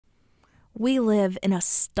We live in a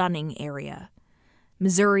stunning area.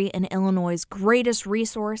 Missouri and Illinois' greatest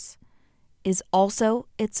resource is also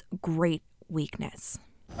its great weakness.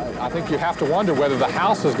 I think you have to wonder whether the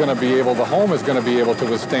home is going to be able to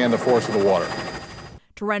withstand the force of the water.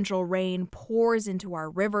 Torrential rain pours into our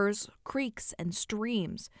rivers, creeks, and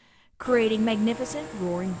streams, creating magnificent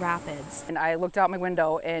roaring rapids. And I looked out my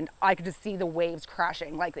window and I could just see the waves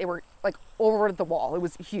crashing, like they were like over the wall. It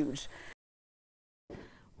was huge.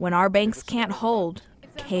 When our banks can't hold,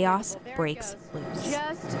 chaos breaks loose.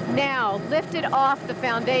 Just now lifted off the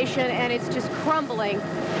foundation and it's just crumbling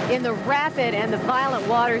in the rapid and the violent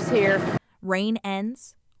waters here. Rain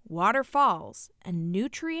ends, water falls, and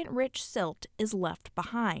nutrient-rich silt is left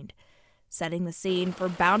behind, setting the scene for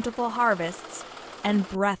bountiful harvests and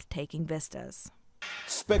breathtaking vistas.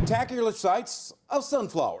 Spectacular sights of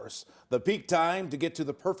sunflowers, the peak time to get to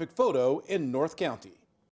the perfect photo in North County.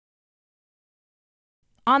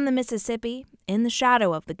 On the Mississippi, in the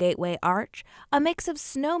shadow of the Gateway Arch, a mix of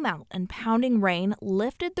snowmelt and pounding rain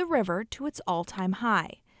lifted the river to its all-time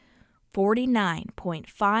high,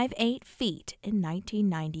 49.58 feet in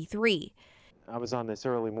 1993. I was on this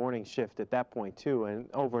early morning shift at that point too, and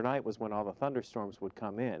overnight was when all the thunderstorms would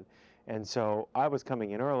come in. And so I was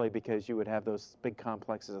coming in early because you would have those big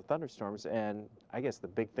complexes of thunderstorms, and I guess the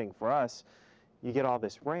big thing for us, you get all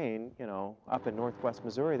this rain, you know, up in northwest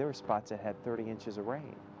Missouri, there were spots that had 30 inches of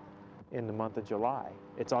rain in the month of July.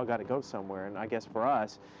 It's all got to go somewhere, and I guess for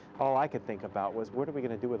us, all I could think about was, what are we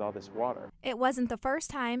going to do with all this water? It wasn't the first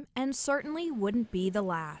time, and certainly wouldn't be the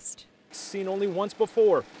last. Seen only once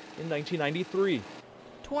before, in 1993.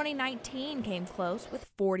 2019 came close with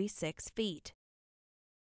 46 feet.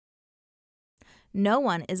 No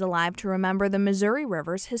one is alive to remember the Missouri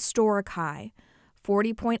River's historic high,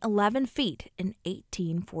 40.11 feet in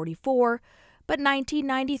 1844, but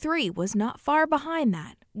 1993 was not far behind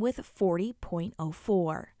that with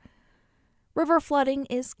 40.04. River flooding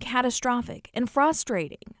is catastrophic and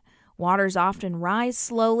frustrating. Waters often rise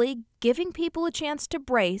slowly, giving people a chance to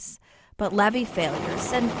brace, but levee failures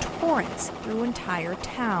send torrents through entire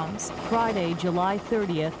towns. Friday, July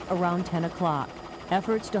 30th, around 10 o'clock.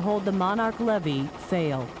 Efforts to hold the Monarch levee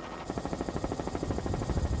failed.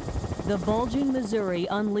 The bulging Missouri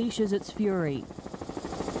unleashes its fury,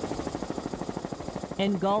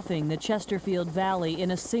 engulfing the Chesterfield Valley in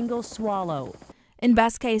a single swallow. In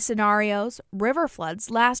best-case scenarios, river floods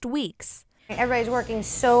last weeks. Everybody's working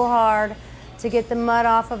so hard to get the mud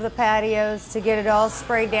off of the patios, to get it all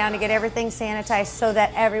sprayed down, to get everything sanitized so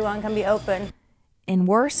that everyone can be open. In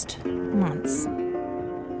worst months.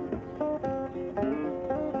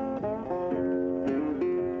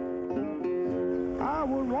 I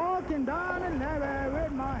was walking down the levee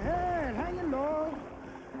with my head hanging low.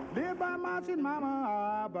 Live by my sweet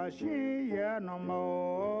mama, but she ain't here no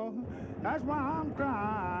more. That's why I'm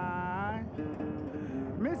crying.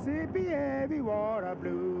 Mississippi heavy water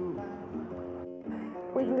blue.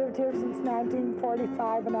 We've lived here since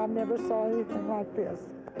 1945 and I've never saw anything like this.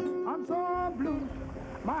 I'm so blue,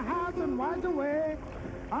 my house done washed away.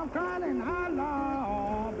 I'm crying how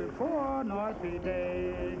long before North be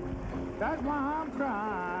day. That's why I'm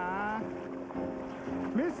crying.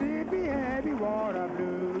 Mississippi heavy water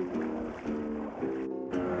blue.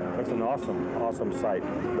 It's an awesome sight.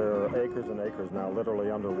 There are acres and acres now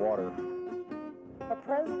literally underwater. The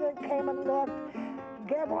president came and looked,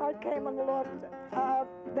 Gebhardt came and looked,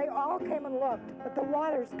 they all came and looked, but the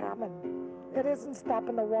water's coming. It isn't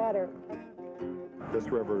stopping the water. This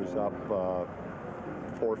river is up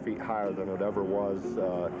 4 feet higher than it ever was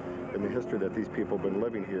in the history that these people have been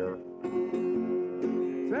living here.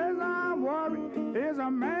 Says I'm worried as a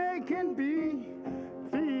man can be,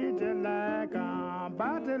 feeling like I'm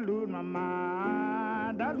about to lose my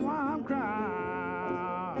mind. That's why I'm crying.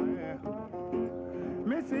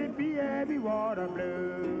 Mississippi heavy water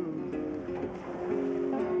blue.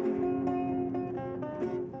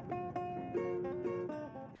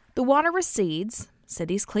 The water recedes,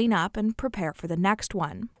 cities clean up and prepare for the next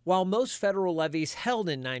one. While most federal levees held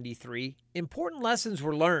in '93, important lessons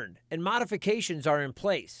were learned and modifications are in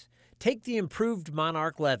place. Take the improved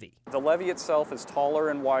Monarch levee. The levee itself is taller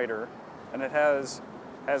and wider, and it has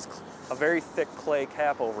a very thick clay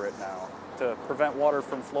cap over it now to prevent water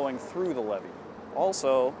from flowing through the levee.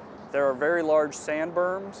 Also, there are very large sand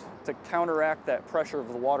berms to counteract that pressure of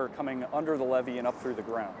the water coming under the levee and up through the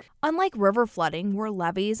ground. Unlike river flooding, where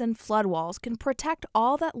levees and flood walls can protect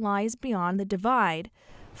all that lies beyond the divide,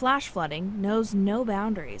 flash flooding knows no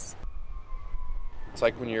boundaries. It's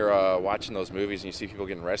like when you're watching those movies and you see people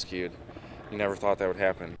getting rescued. You never thought that would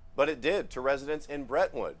happen. But it did to residents in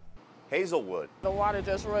Brentwood. Hazelwood. The water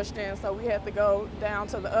just rushed in, so we had to go down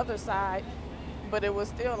to the other side, but it was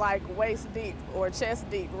still like waist deep, or chest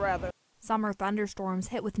deep rather. Summer thunderstorms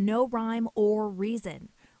hit with no rhyme or reason,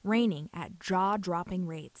 raining at jaw-dropping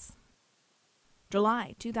rates.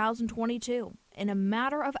 July 2022. In a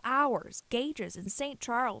matter of hours, gauges in St.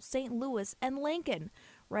 Charles, St. Louis, and Lincoln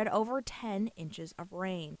read over 10 inches of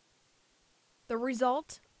rain. The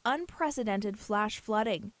result? Unprecedented flash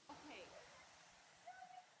flooding.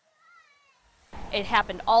 It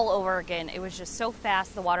happened all over again. It was just so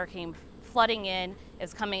fast. The water came flooding in.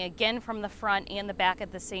 It's coming again from the front and the back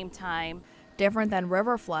at the same time. Different than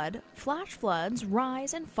river flood, flash floods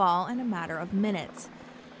rise and fall in a matter of minutes.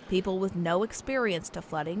 People with no experience to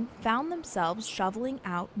flooding found themselves shoveling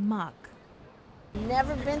out muck.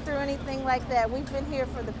 Never been through anything like that. We've been here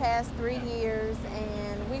for the past 3 years,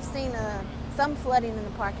 and we've seen some flooding in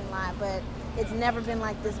the parking lot, but it's never been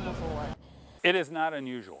like this before. It is not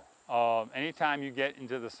unusual. Anytime you get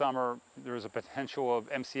into the summer, there's a potential of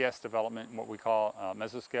MCS development, what we call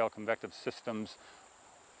mesoscale convective systems,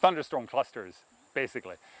 thunderstorm clusters,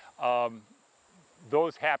 basically.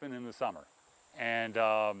 Those happen in the summer, and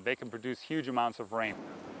they can produce huge amounts of rain.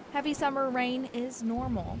 Heavy summer rain is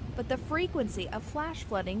normal, but the frequency of flash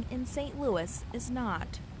flooding in St. Louis is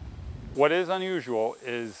not. What is unusual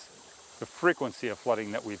is the frequency of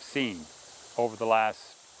flooding that we've seen over the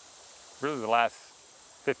last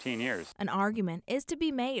 15 years. An argument is to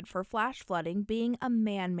be made for flash flooding being a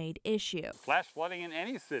man-made issue. Flash flooding in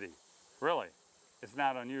any city, really, is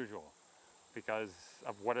not unusual because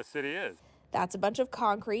of what a city is. That's a bunch of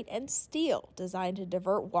concrete and steel designed to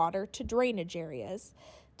divert water to drainage areas,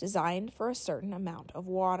 designed for a certain amount of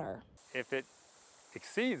water. If it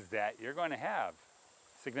exceeds that, you're going to have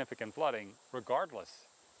significant flooding regardless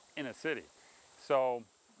in a city. So,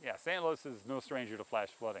 yeah, St. Louis is no stranger to flash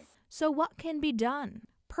flooding. So what can be done?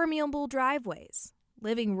 Permeable driveways,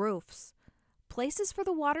 living roofs, places for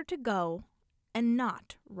the water to go and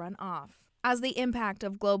not run off. As the impact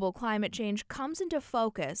of global climate change comes into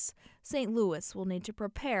focus, St. Louis will need to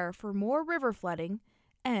prepare for more river flooding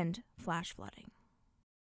and flash flooding.